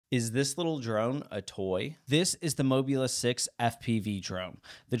Is this little drone a toy? This is the Mobula 6 FPV drone.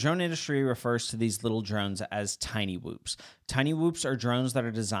 The drone industry refers to these little drones as tiny whoops. Tiny whoops are drones that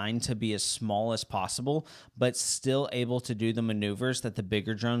are designed to be as small as possible, but still able to do the maneuvers that the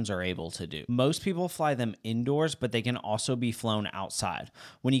bigger drones are able to do. Most people fly them indoors, but they can also be flown outside.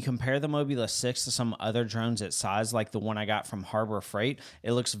 When you compare the Mobula 6 to some other drones its size, like the one I got from Harbor Freight,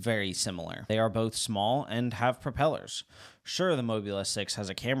 it looks very similar. They are both small and have propellers. Sure, the Mobula 6 has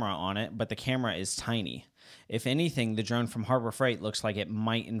a camera on it, but the camera is tiny. If anything, the drone from Harbor Freight looks like it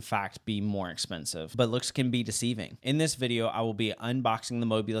might in fact be more expensive, but looks can be deceiving. In this video, I will be unboxing the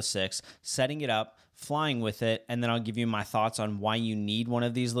Mobula 6, setting it up, flying with it, and then I'll give you my thoughts on why you need one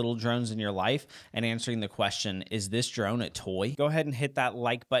of these little drones in your life and answering the question, is this drone a toy? Go ahead and hit that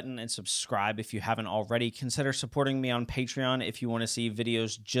like button and subscribe if you haven't already. Consider supporting me on Patreon if you want to see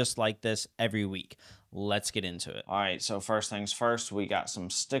videos just like this every week. Let's get into it. All right, so first things first, we got some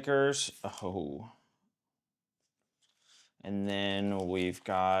stickers. Oh. And then we've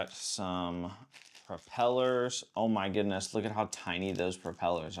got some propellers. Oh my goodness, look at how tiny those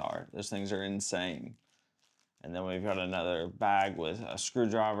propellers are. Those things are insane. And then we've got another bag with a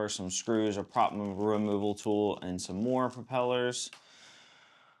screwdriver, some screws, a prop removal tool, and some more propellers.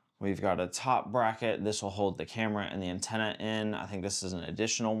 We've got a top bracket. This will hold the camera and the antenna in. I think this is an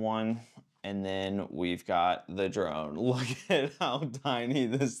additional one. And then we've got the drone. Look at how tiny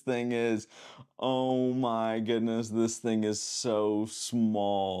this thing is. Oh my goodness, this thing is so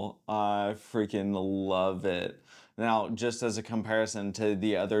small. I freaking love it. Now, just as a comparison to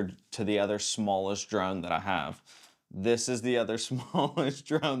the other smallest drone that I have, this is the other smallest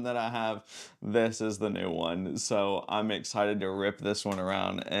drone that I have. This is the new one. So I'm excited to rip this one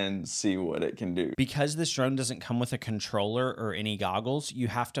around and see what it can do. Because this drone doesn't come with a controller or any goggles, you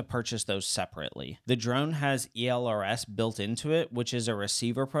have to purchase those separately. The drone has ELRS built into it, which is a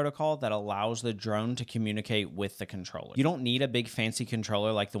receiver protocol that allows the drone to communicate with the controller. You don't need a big fancy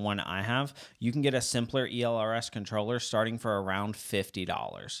controller like the one I have. You can get a simpler ELRS controller starting for around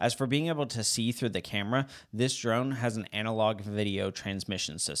 $50. As for being able to see through the camera, this drone has an analog video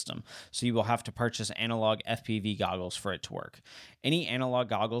transmission system, so you will have to purchase analog FPV goggles for it to work. Any analog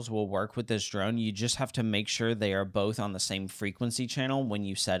goggles will work with this drone. You just have to make sure they are both on the same frequency channel when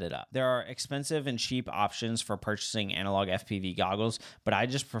you set it up. There are expensive and cheap options for purchasing analog FPV goggles, but I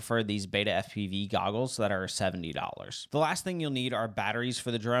just prefer these Beta FPV goggles that are $70. The last thing you'll need are batteries for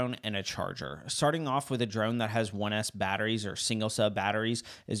the drone and a charger. Starting off with a drone that has 1S batteries or single cell batteries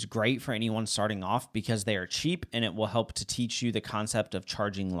is great for anyone starting off because they are cheap and it will help to teach you the concept of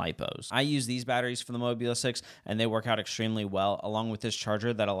charging LiPos. I use these batteries for the Mobula 6 and they work out extremely well, along with this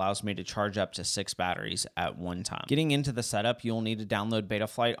charger that allows me to charge up to 6 batteries at one time. Getting into the setup, you'll need to download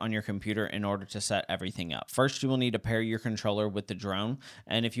Betaflight on your computer in order to set everything up. First, you will need to pair your controller with the drone,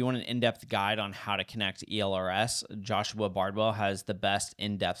 and if you want an in-depth guide on how to connect ELRS, Joshua Bardwell has the best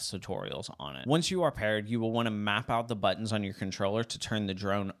in-depth tutorials on it. Once you are paired, you will want to map out the buttons on your controller to turn the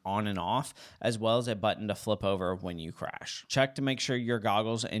drone on and off, as well as a button to flip over when you crash. Check to make sure your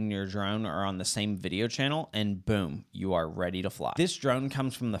goggles and your drone are on the same video channel, and boom, you are ready to fly. This drone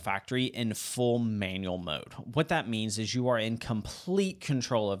comes from the factory in full manual mode. What that means is you are in complete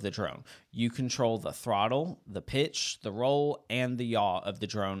control of the drone. You control the throttle, the pitch, the roll, and the yaw of the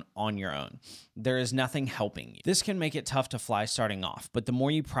drone on your own. There is nothing helping you. This can make it tough to fly starting off, but the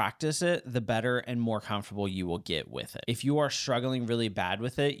more you practice it, the better and more comfortable you will get with it. If you are struggling really bad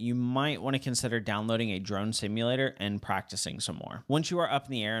with it, you might want to consider downloading a drone simulator and practicing some more. Once you are up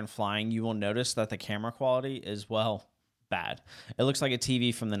in the air and flying, you will notice that the camera quality is, well, bad. It looks like a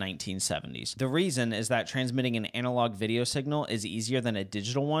TV from the 1970s. The reason is that transmitting an analog video signal is easier than a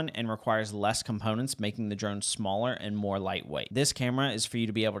digital one and requires less components, making the drone smaller and more lightweight. This camera is for you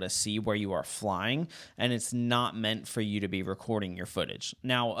to be able to see where you are flying, and it's not meant for you to be recording your footage.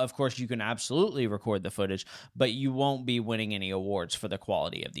 Now, of course, you can absolutely record the footage, but you won't be winning any awards for the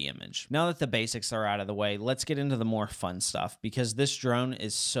quality of the image. Now that the basics are out of the way, let's get into the more fun stuff. Because this drone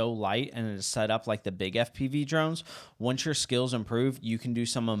is so light and it is set up like the big FPV drones, once your skills improve, you can do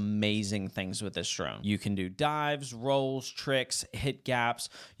some amazing things with this drone. You can do dives, rolls, tricks, hit gaps.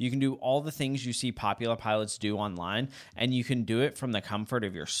 You can do all the things you see popular pilots do online, and you can do it from the comfort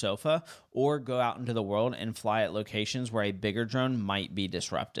of your sofa or go out into the world and fly at locations where a bigger drone might be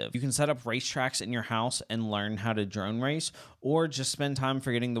disruptive. You can set up racetracks in your house and learn how to drone race, or just spend time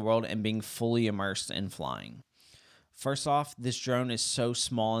forgetting the world and being fully immersed in flying. First off, this drone is so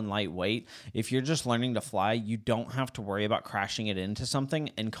small and lightweight. If you're just learning to fly, you don't have to worry about crashing it into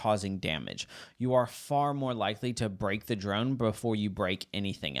something and causing damage. You are far more likely to break the drone before you break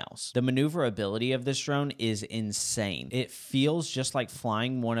anything else. The maneuverability of this drone is insane. It feels just like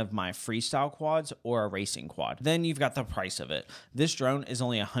flying one of my freestyle quads or a racing quad. Then you've got the price of it. This drone is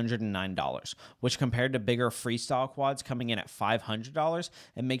only $109, which compared to bigger freestyle quads coming in at $500,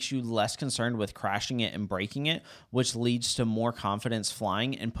 it makes you less concerned with crashing it and breaking it, which leads to more confidence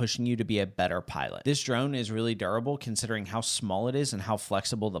flying and pushing you to be a better pilot. This drone is really durable considering how small it is and how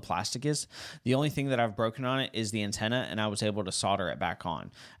flexible the plastic is. The only thing that I've broken on it is the antenna, and I was able to solder it back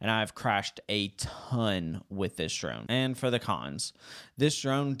on. And I've crashed a ton with this drone. And for the cons, this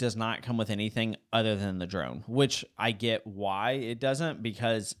drone does not come with anything other than the drone, which I get why it doesn't,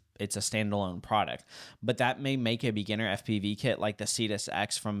 because it's a standalone product, but that may make a beginner FPV kit like the Cetus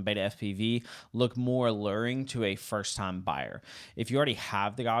X from Beta FPV look more alluring to a first-time buyer. If you already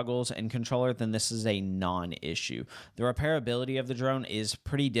have the goggles and controller, then this is a non-issue. The repairability of the drone is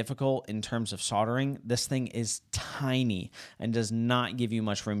pretty difficult in terms of soldering. This thing is tiny and does not give you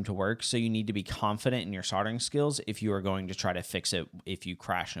much room to work, so you need to be confident in your soldering skills if you are going to try to fix it if you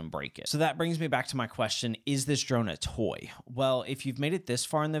crash and break it. So that brings me back to my question, is this drone a toy? Well, if you've made it this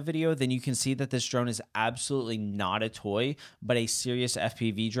far in the video, then you can see that this drone is absolutely not a toy, but a serious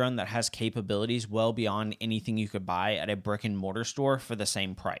FPV drone that has capabilities well beyond anything you could buy at a brick and mortar store for the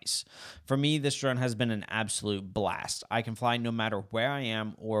same price. For me, this drone has been an absolute blast. I can fly no matter where I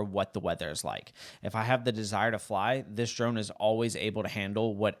am or what the weather is like. If I have the desire to fly, this drone is always able to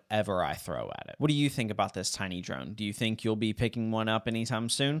handle whatever I throw at it. What do you think about this tiny drone? Do you think you'll be picking one up anytime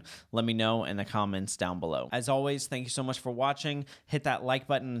soon? Let me know in the comments down below. As always, thank you so much for watching. Hit that like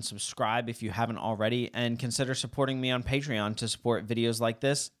button and subscribe if you haven't already, and consider supporting me on Patreon to support videos like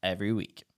this every week.